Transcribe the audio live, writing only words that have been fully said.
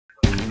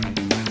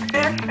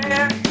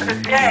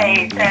the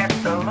day that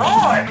the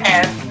Lord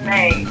has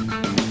made.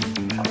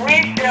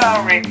 We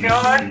shall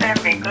rejoice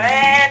and be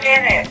glad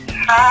in it.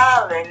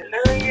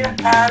 Hallelujah,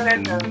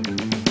 hallelujah.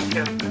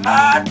 To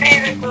God be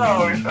the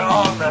glory for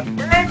all the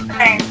good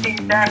things He's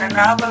done in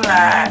our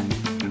lives.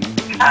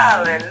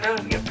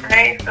 Hallelujah,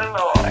 praise the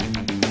Lord.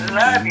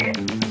 Love you.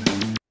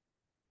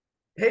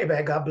 Hey,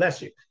 man, God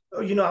bless you. Oh,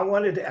 you know, I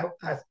wanted to,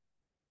 I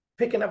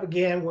picking up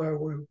again where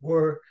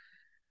we're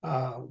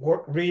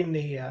reading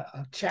the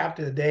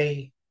chapter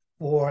today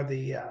for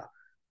the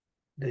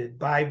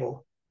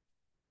Bible.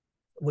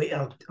 We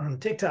on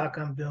TikTok,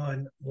 I'm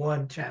doing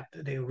one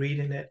chapter. They're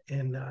reading it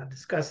and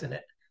discussing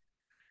it.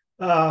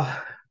 The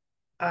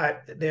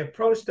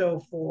approach though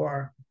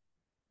for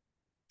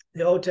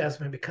the Old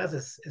Testament, because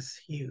it's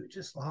huge,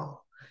 it's long,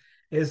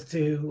 is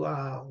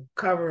to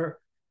cover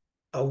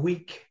a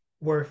week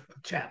worth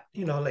of chapter.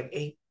 You know, like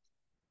eight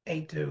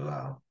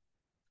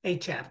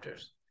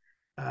chapters.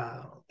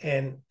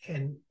 And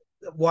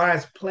while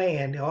it's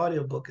playing, the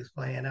audiobook is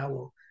playing,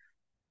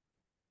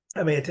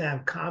 I may at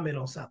times comment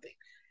on something.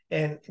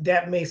 And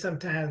that may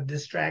sometimes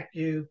distract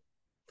you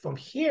from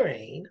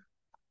hearing,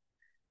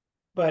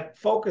 but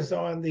focus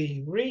on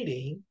the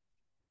reading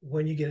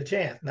when you get a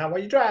chance. Not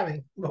while you're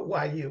driving, but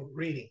while you're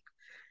reading.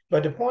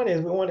 But the point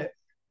is, we want to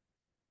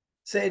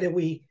say that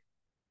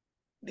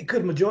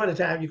because majority of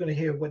the time you're going to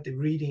hear what the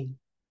reading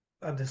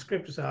of the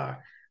scriptures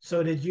are,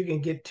 so that you can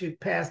get to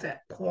past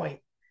that point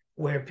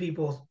where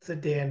people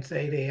sit there and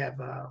say they have,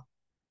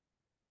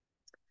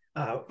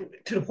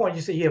 to the point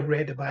you say you have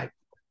read the Bible.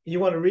 You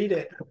want to read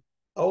it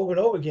over and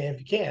over again if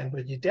you can,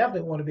 but you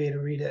definitely want to be able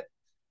to read it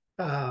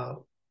at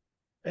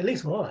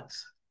least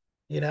once,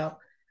 you know?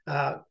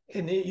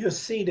 And you'll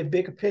see the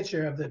bigger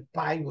picture of the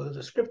Bible,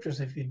 the scriptures,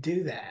 if you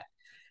do that.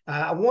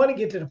 I want to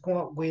get to the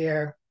point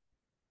where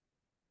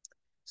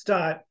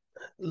start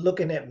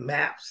looking at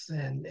maps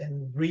and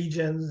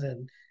regions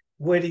and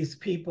where these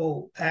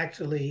people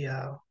actually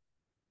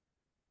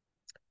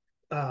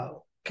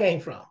came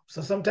from.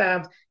 So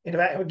sometimes, and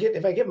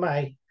if I get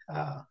my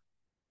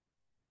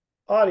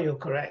audio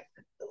correct,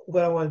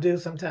 what I want to do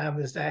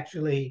sometimes is to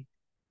actually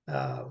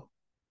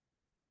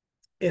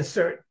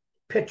insert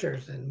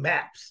pictures and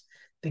maps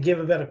to give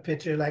a better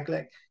picture.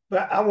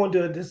 But I won't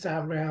do it this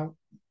time around.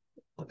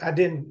 I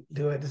didn't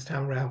do it this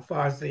time around, as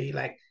far as the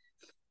like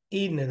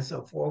Eden and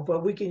so forth.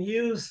 But we can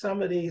use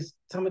some of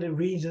the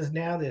regions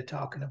now they're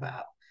talking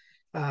about,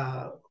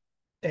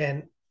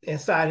 and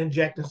start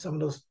injecting some of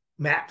those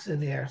maps in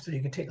there so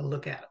you can take a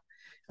look at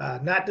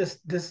them. Not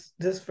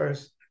this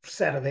first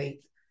set of 8,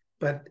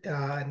 but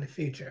in the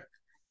future.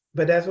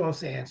 But that's what I'm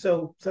saying.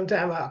 So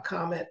sometime I'll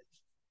comment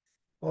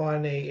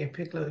on a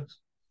particular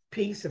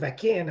piece if I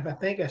can. If I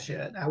think I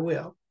should, I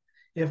will.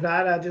 If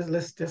not,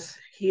 let's just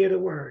hear the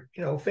word.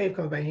 You know, faith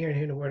comes by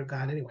hearing the word of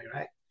God anyway,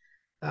 right?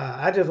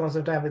 I just want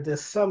sometimes if there's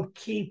some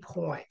key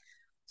point,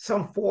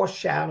 some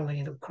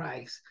foreshadowing of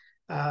Christ,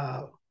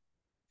 I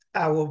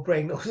will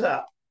bring those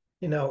up,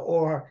 you know,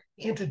 or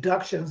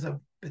introductions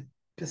of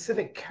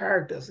specific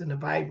characters in the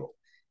Bible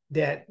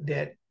that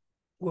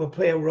will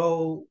play a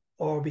role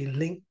or be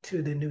linked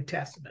to the New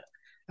Testament.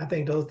 I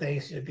think those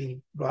things should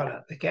be brought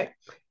up. Okay.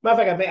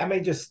 Matter of fact, I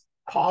may just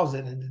pause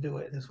it and do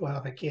it as well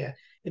if I can.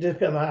 It just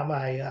depends on how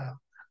my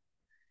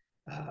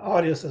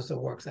audio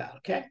system works out.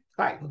 Okay.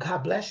 All right. Well,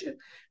 God bless you.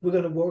 We're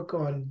going to work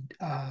on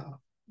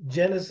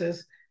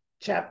Genesis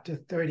chapter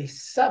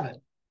 37.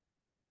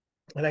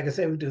 And like I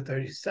said, we do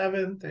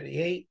 37,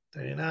 38,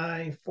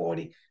 39,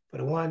 40,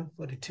 41,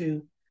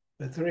 42,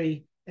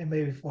 43, and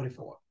maybe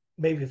 44.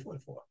 Maybe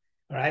 44.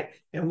 All right.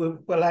 And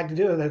what I like to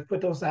do is I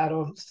put those out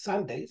on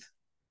Sundays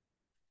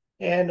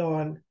and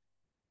on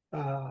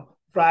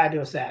Friday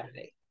or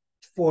Saturday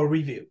for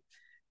review.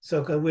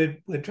 So, because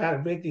we're trying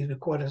to make these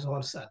recordings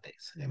on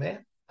Sundays.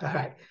 Amen. All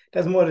right.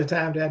 That's more the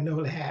time that I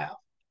normally have,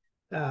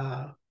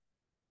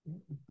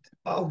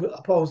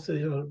 opposed to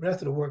the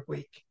rest of the work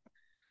week.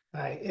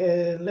 All right.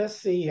 And let's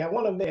see. I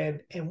want to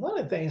add, and one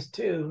of the things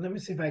too, let me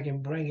see if I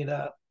can bring it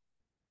up.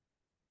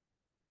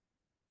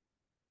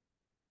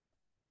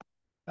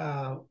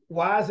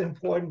 Why it's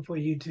important for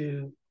you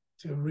to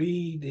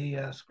read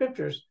the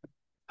scriptures.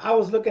 I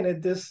was looking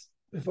at this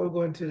before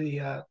going to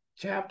the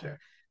chapter.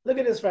 Look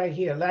at this right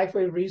here.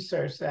 Lifeway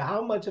Research said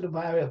how much of the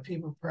Bible have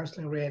people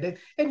personally read it?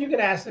 And you can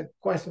ask the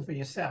question for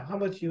yourself. How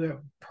much you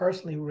have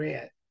personally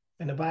read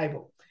in the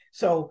Bible?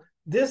 So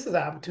this is an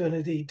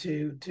opportunity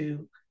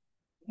to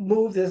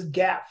move this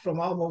gap from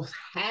almost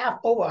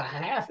over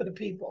half of the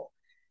people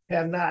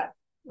have not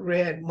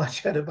read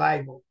much of the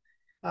Bible.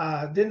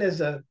 Then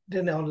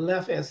on the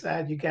left hand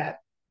side, you got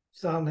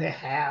some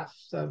half,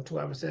 some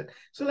 12%.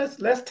 So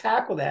let's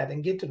tackle that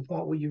and get to the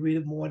point where you read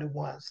it more than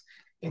once,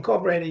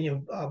 incorporate in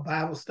your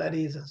Bible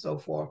studies and so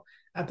forth.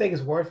 I think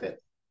it's worth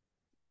it.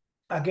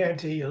 I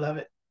guarantee you'll love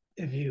it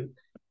if you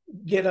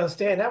get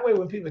understanding. That way,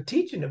 when people are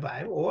teaching the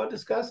Bible or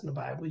discussing the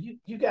Bible,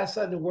 you got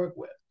something to work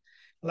with.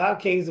 A lot of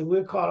cases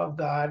we're caught off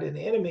guard, and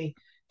the enemy,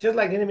 just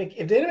like the enemy,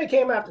 if the enemy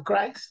came after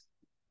Christ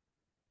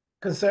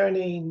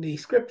concerning the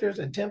scriptures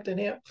and tempting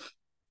him,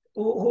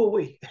 who are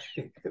we?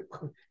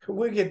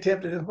 we get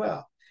tempted as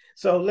well.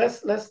 So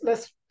let's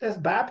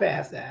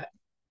bypass that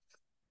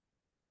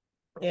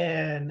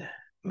and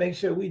make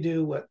sure we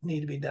do what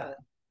need to be done.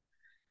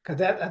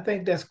 Because I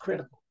think that's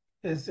critical.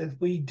 Is if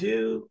we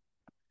do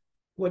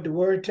what the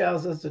word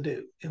tells us to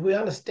do, if we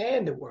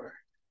understand the word,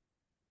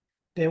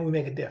 then we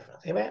make a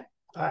difference. Amen.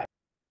 All right.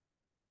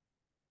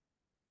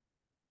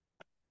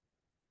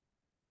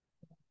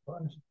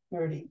 Verse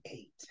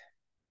 38.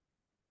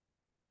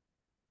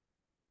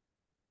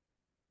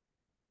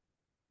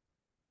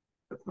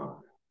 At the time,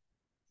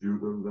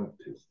 Judah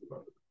left his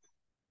brothers,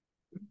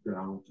 went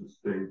down to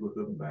stay with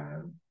a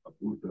man of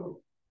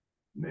Udo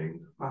named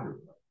Hiram.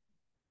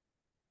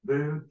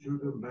 There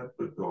Judah met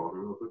the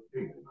daughter of a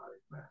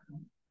Canaanite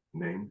man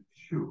named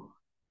Shew.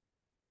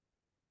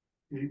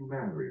 He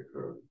married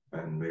her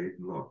and made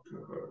love to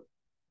her.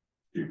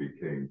 She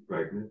became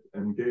pregnant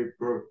and gave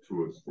birth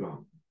to a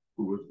son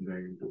who was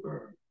named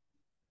Er.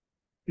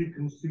 He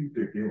conceived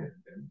again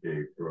and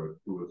gave birth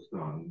to a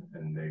son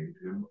and named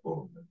him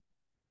Onan.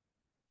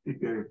 He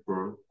gave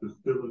birth to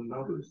still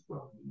another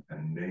son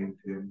and named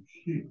him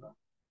Shelah.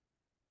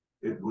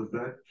 It was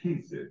at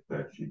Kesed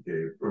that she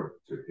gave birth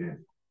to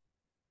him.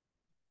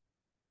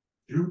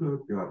 Judah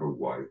got a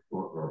wife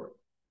for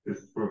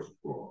his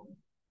firstborn,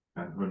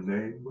 and her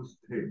name was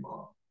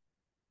Tamar.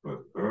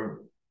 But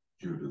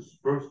Judah's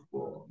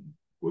firstborn,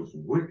 was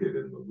wicked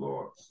in the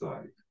Lord's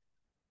sight,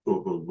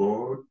 so the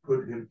Lord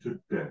put him to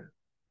death.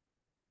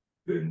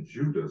 Then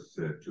Judah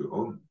said to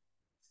Onan,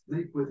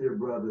 sleep with your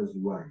brother's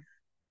wife.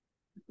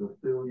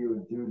 Fulfill your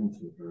duty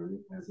to her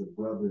as a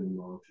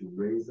brother-in-law to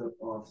raise up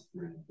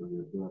offspring for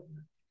your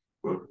brother.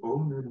 But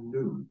Onan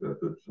knew that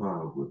the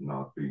child would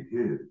not be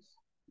his.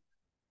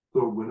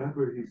 So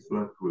whenever he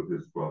slept with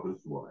his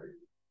brother's wife,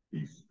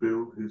 he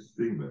spilled his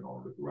semen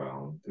on the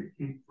ground to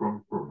keep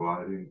from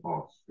providing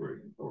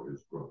offspring for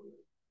his brother.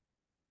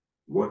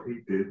 What he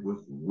did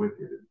was wicked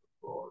in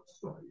the Lord's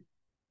sight,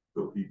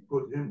 so he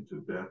put him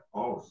to death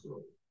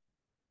also.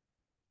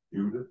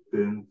 Judah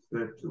then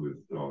said to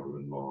his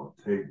daughter-in-law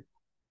Tamar,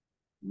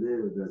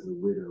 live as a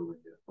widow in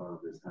your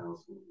father's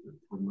household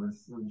until my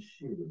son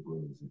Shelah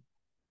grows up.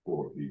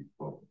 For he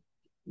thought,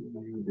 he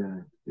may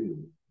die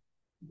too,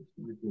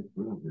 with his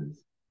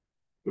brothers.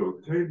 So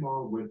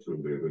Tamar went to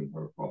live in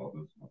her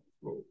father's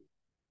household.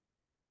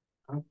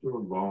 After a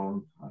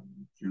long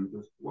time,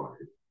 Judah's wife,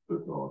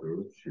 the daughter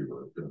of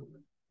Shelah,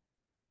 died.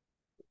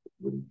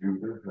 When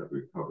Judah had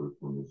recovered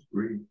from his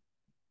grief,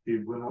 he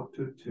went up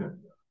to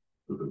Timnah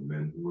to the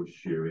men who were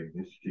shearing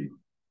his sheep,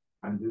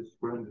 and his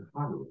friend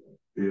Hiram,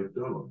 the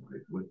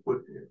Adullamite, went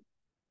with him.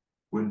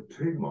 When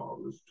Tamar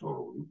was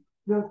told,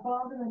 your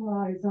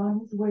father-in-law is on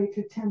his way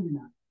to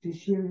Timnah to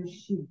shear his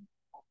sheep,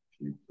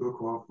 she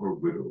took off her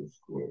widow's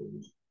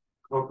clothes,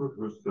 covered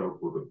herself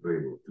with a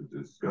veil to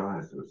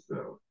disguise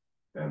herself,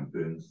 and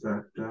then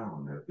sat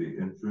down at the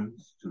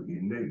entrance to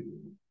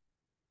Enaim,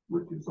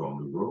 which is on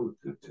the road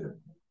to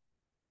Timnah.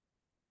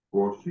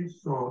 For she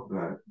saw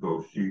that,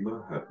 though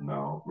Shelah had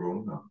now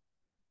grown up,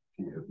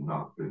 she had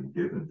not been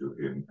given to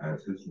him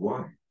as his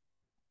wife.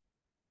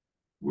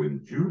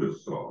 When Judah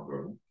saw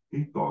her,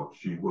 he thought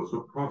she was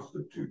a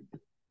prostitute,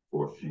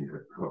 for she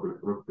had covered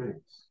her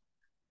face.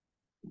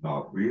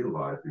 Not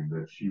realizing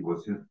that she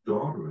was his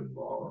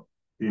daughter-in-law,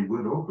 he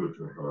went over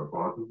to her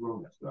by the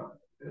roadside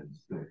and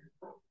said,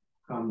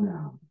 come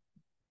now,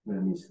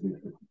 let me sleep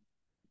with you.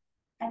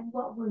 And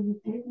what will you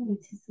give me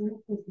to sleep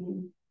with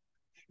you?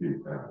 She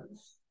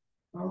asked.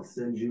 I'll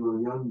send you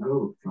a young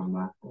goat from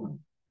my farm.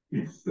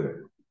 He said.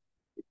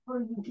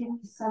 Will you give me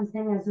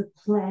something as a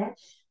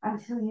pledge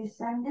until you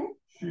send it?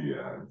 She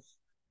asked.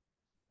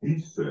 He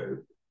said,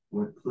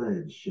 what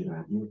pledge should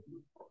I give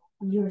you?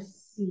 Your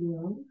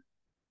seal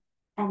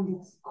and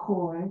its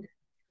cord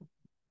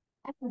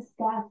and the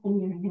staff in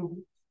your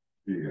hand.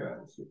 She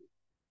answered.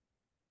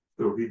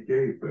 So he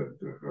gave them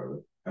to her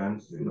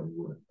and slept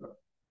with her,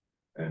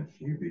 and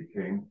she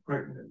became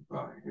pregnant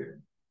by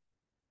him.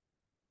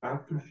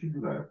 After she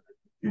left,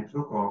 he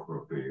took off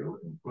her veil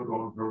and put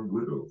on her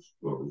widow's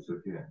clothes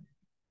again.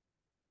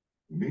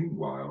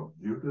 Meanwhile,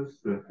 Judah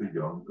sent the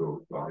young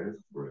goat by his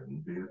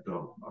friend the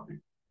Adullamite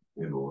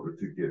in order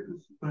to get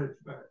his pledge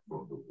back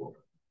from the woman.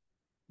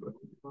 But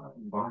he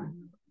couldn't find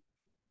her.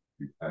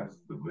 He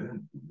asked the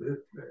men who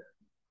lived there,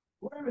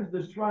 where is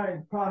the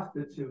shrine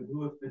prostitute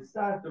who is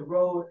beside the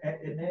road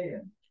at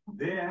Enaim?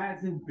 There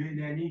hasn't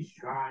been any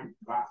shrine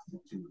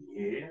prostitute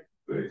here,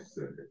 they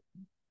said.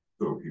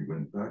 So he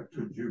went back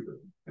to Judah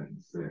and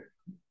said,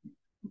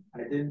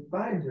 I didn't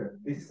find her.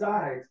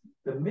 Besides,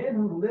 the men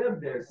who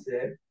lived there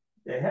said,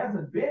 there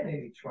hasn't been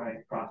any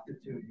shrine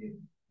prostitute here.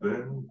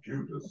 Then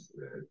Judah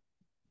said,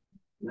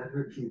 let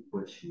her keep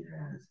what she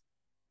has,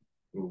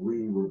 or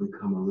we will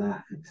become a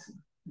laughingstock.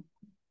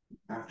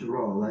 After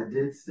all, I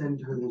did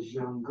send her this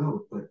young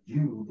goat, but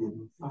you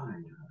didn't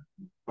find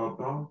her.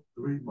 About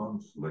 3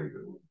 months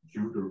later,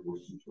 Judah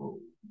was told,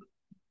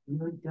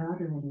 your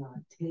daughter-in-law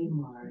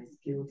Tamar is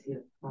guilty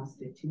of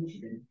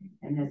prostitution,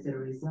 and as a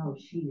result,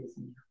 she is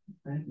now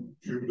pregnant.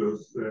 Judah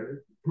said,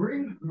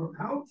 bring her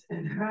out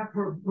and have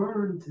her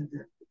burned to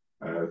death.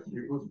 As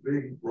she was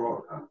being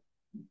brought out,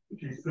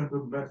 she sent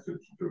a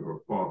message to her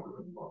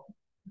father-in-law.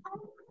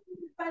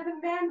 By the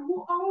man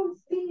who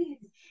owns these,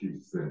 she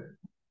said,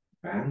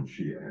 and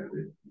she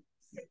added,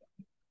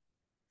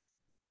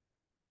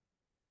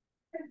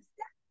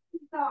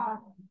 God.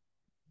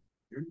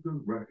 Judah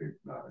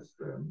recognized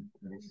them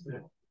and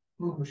said,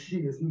 Oh, she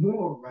is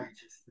more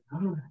righteous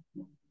than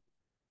I.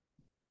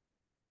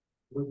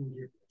 Wouldn't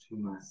give it to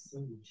my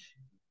son.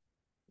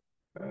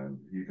 and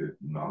he did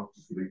not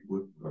sleep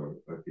with her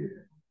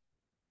again.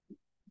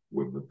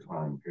 When the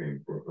time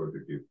came for her to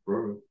give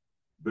birth,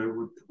 there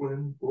were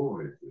twin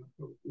boys in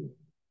her womb.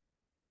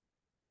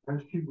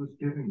 As she was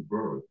giving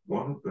birth,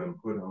 one of them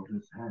put out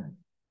his hand.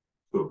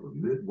 So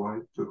the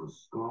midwife took a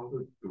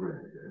scarlet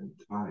thread and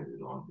tied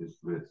it on his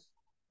wrist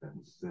and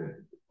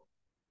said,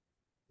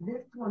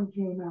 This one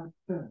came out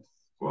first.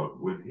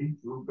 But when he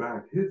threw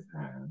back his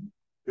hand,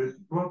 his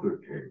brother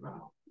came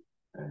out.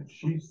 And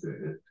she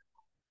said,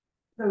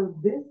 So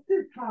this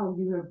is how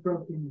you have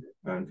broken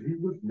it. and he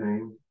was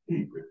named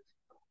Hebrew.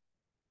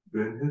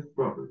 Then his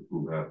brother,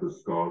 who had the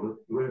scarlet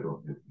thread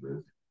on his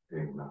wrist,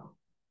 came out,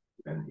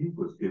 and he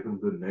was given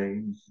the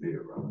name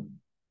Zerah.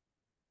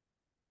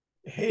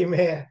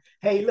 Amen.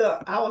 Hey,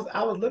 look, I was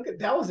looking.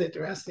 That was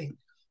interesting.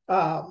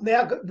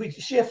 Now we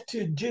shift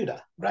to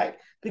Judah, right?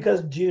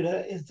 Because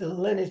Judah is the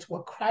lineage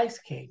where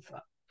Christ came from,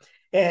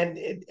 and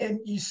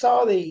you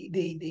saw the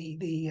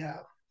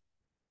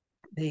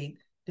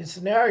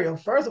scenario.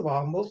 First of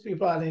all, most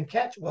people I didn't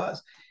catch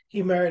was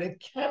he married a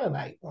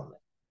Canaanite woman.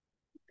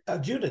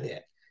 Judah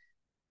did,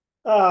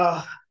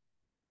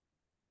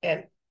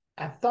 and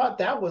I thought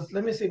that was.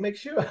 Let me see, make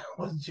sure it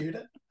was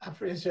Judah. I'm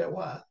pretty sure it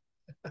was.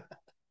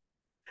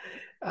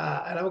 And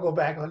I'm gonna go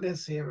back on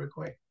this here real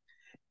quick.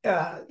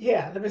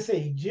 Let me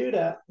see.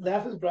 Judah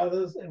left his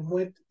brothers and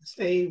went to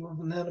stay with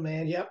another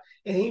man. Yep,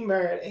 and he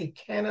married a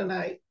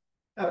Canaanite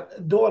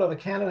daughter of a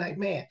Canaanite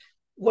man.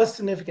 What's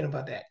significant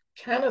about that?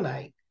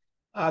 Canaanite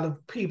are the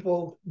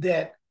people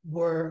that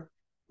were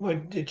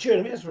the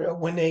children of Israel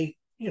when they,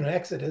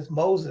 Exodus,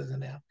 Moses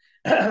and them.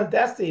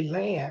 That's the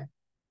land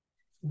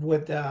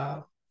with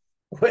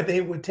where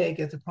they would take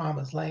as the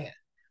promised land,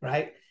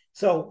 right?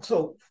 So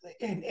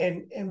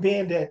and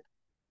being that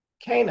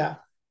Cana,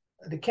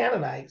 the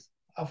Canaanites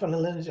are from the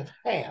lineage of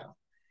Ham,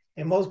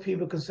 and most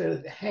people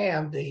consider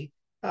Ham the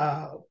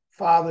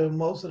father of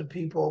most of the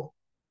people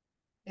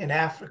in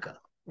Africa,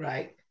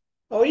 right?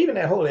 Or even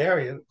that whole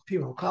area,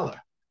 people of color.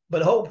 But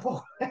the whole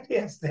point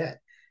is that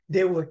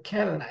they were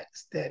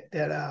Canaanites,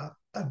 that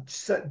a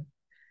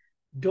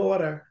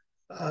daughter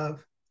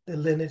of the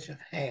lineage of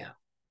Ham,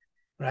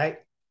 right?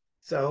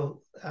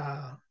 So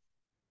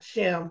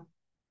Shem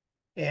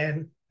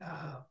and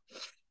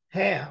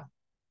Ham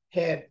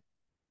had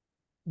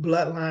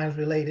bloodlines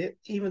related,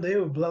 even though they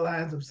were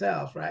bloodlines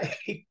themselves, right?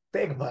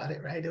 Think about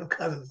it, right? They were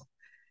cousins.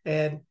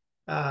 And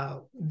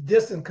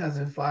distant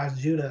cousins as far as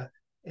Judah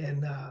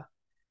and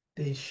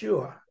the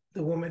shew,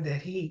 the woman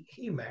that he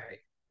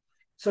married.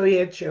 So he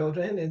had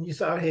children, and you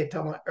saw he had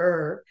talking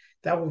about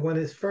that was one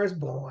of his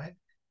firstborn.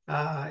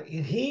 And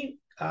he,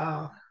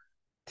 Tamar,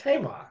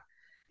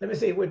 let me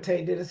see what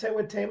did it say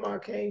where Tamar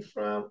came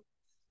from?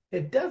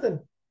 It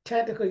doesn't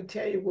technically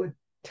tell you where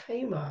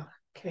Tamar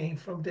came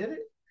from, did it?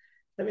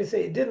 Let me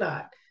say it did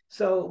not.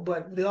 So,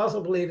 but they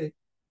also believe that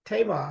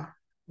Tamar,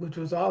 which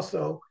was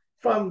also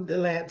from the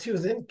land, she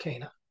was in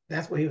Canaan.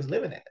 That's where he was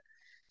living at.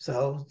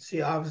 So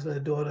she obviously the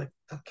daughter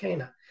of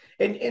Canaan.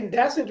 And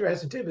that's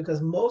interesting too,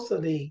 because most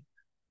of the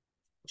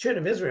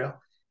children of Israel,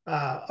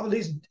 at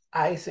least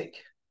Isaac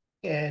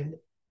and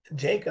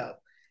Jacob,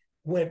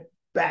 went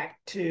back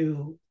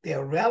to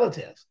their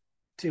relatives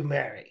to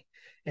marry.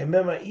 And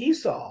remember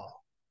Esau,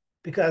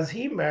 because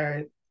he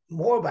married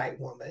Moabite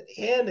woman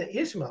and an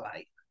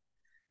Ishmaelite,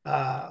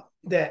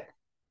 that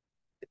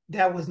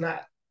was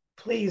not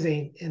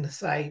pleasing in the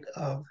sight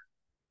of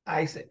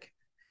Isaac.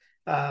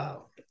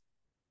 But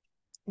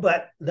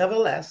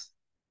nevertheless,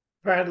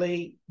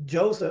 apparently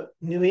Joseph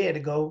knew he had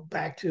to go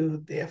back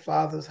to their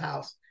father's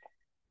house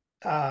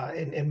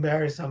and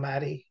marry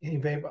somebody, and he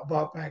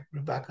brought back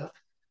Rebecca.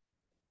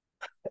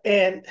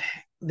 And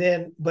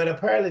then, but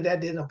apparently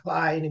that didn't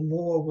apply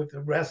anymore with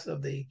the rest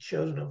of the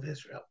children of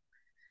Israel.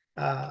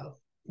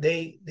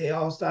 They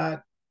all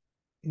start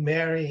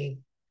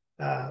marrying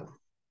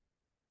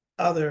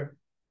other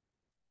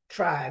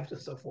tribes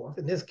and so forth.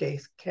 In this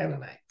case,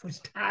 Canaanite,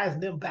 which ties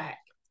them back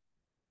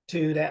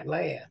to that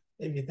land,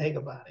 if you think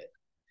about it.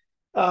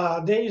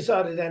 Then you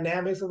saw the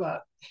dynamics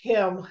about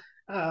him,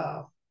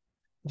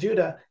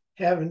 Judah,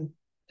 having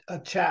a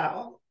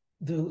child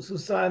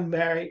whose son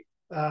married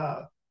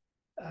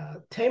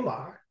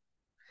Tamar,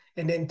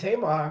 and then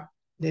Tamar,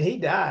 then he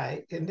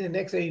died, and then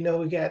next thing you know,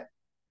 we got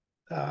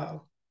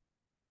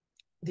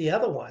the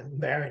other one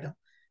married him,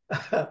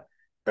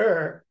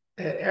 and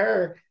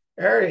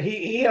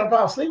he had a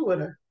problem sleeping with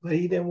her, but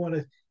he didn't want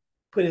to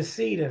put his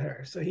seed in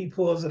her, so he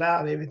pulls it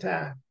out every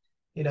time.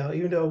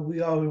 Even though we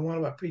always want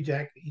about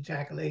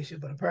pre-ejaculation,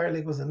 but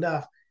apparently it was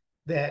enough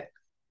that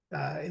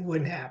it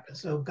wouldn't happen.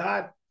 So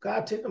God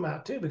took him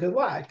out too, because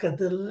why? Because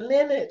the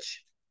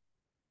lineage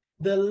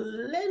the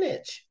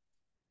lineage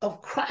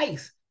of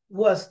Christ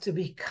was to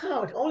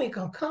become, only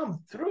can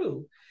come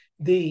through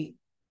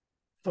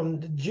from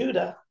the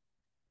Judah,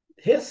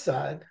 his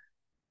son,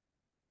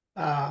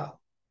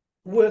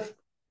 with,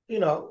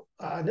 in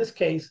this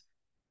case,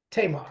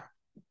 Tamar,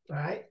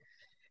 right?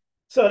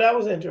 So that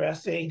was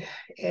interesting.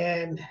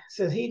 And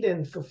since he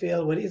didn't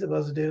fulfill what he's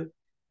supposed to do,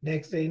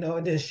 next thing you know,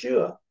 and then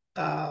Shua,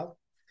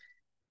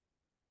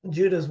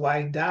 Judah's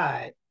wife,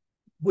 died,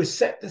 which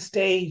set the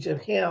stage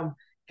of him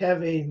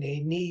having a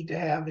need to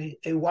have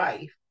a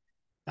wife.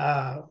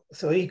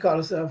 So he called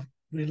himself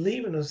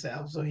relieving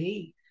himself. So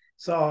he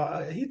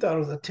thought it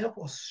was a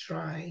temple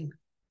shrine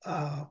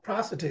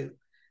prostitute.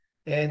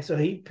 And so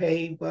he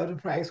paid what the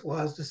price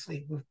was to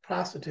sleep with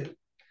prostitute.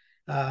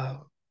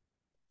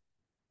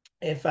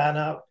 And found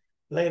out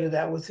later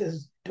that was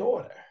his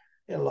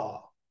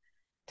daughter-in-law,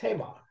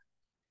 Tamar.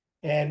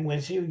 And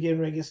when she was getting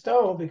ready to get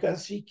stoned,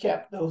 because she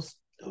kept those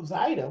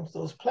items,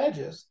 those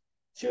pledges,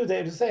 she was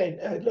able to say,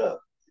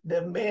 look,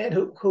 the man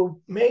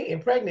who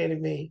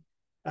impregnated me,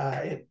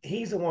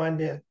 he's the one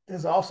that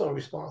is also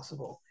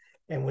responsible.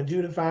 And when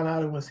Judah found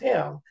out it was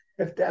him,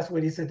 that's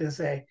what he said to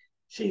say,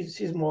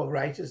 she's more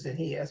righteous than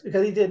he is,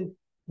 because he didn't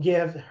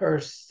give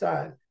his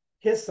son,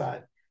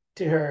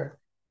 to her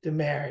to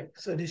marry,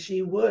 so that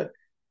she would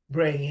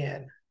bring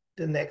in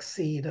the next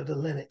seed of the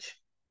lineage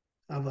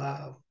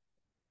of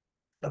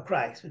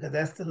Christ, because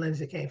that's the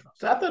lineage it came from.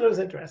 So I thought it was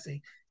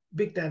interesting,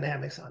 big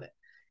dynamics on it.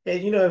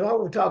 And if I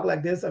would talk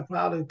like this, I'd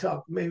probably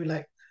talk maybe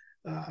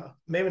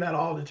not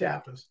all the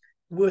chapters.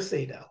 We'll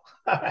see though.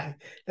 All right,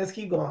 let's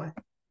keep going.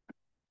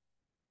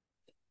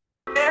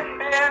 This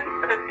is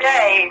the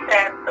day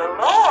that the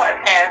Lord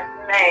has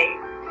made.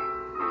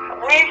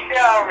 We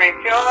shall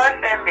rejoice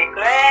and be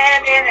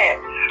glad in it.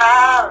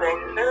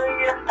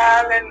 Hallelujah,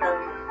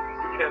 hallelujah.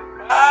 To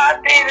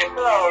God be the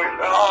glory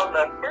for all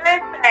the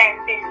good things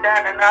he's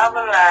done in our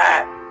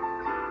lives.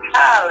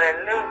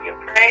 Hallelujah,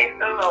 praise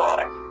the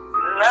Lord.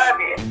 Love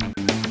you.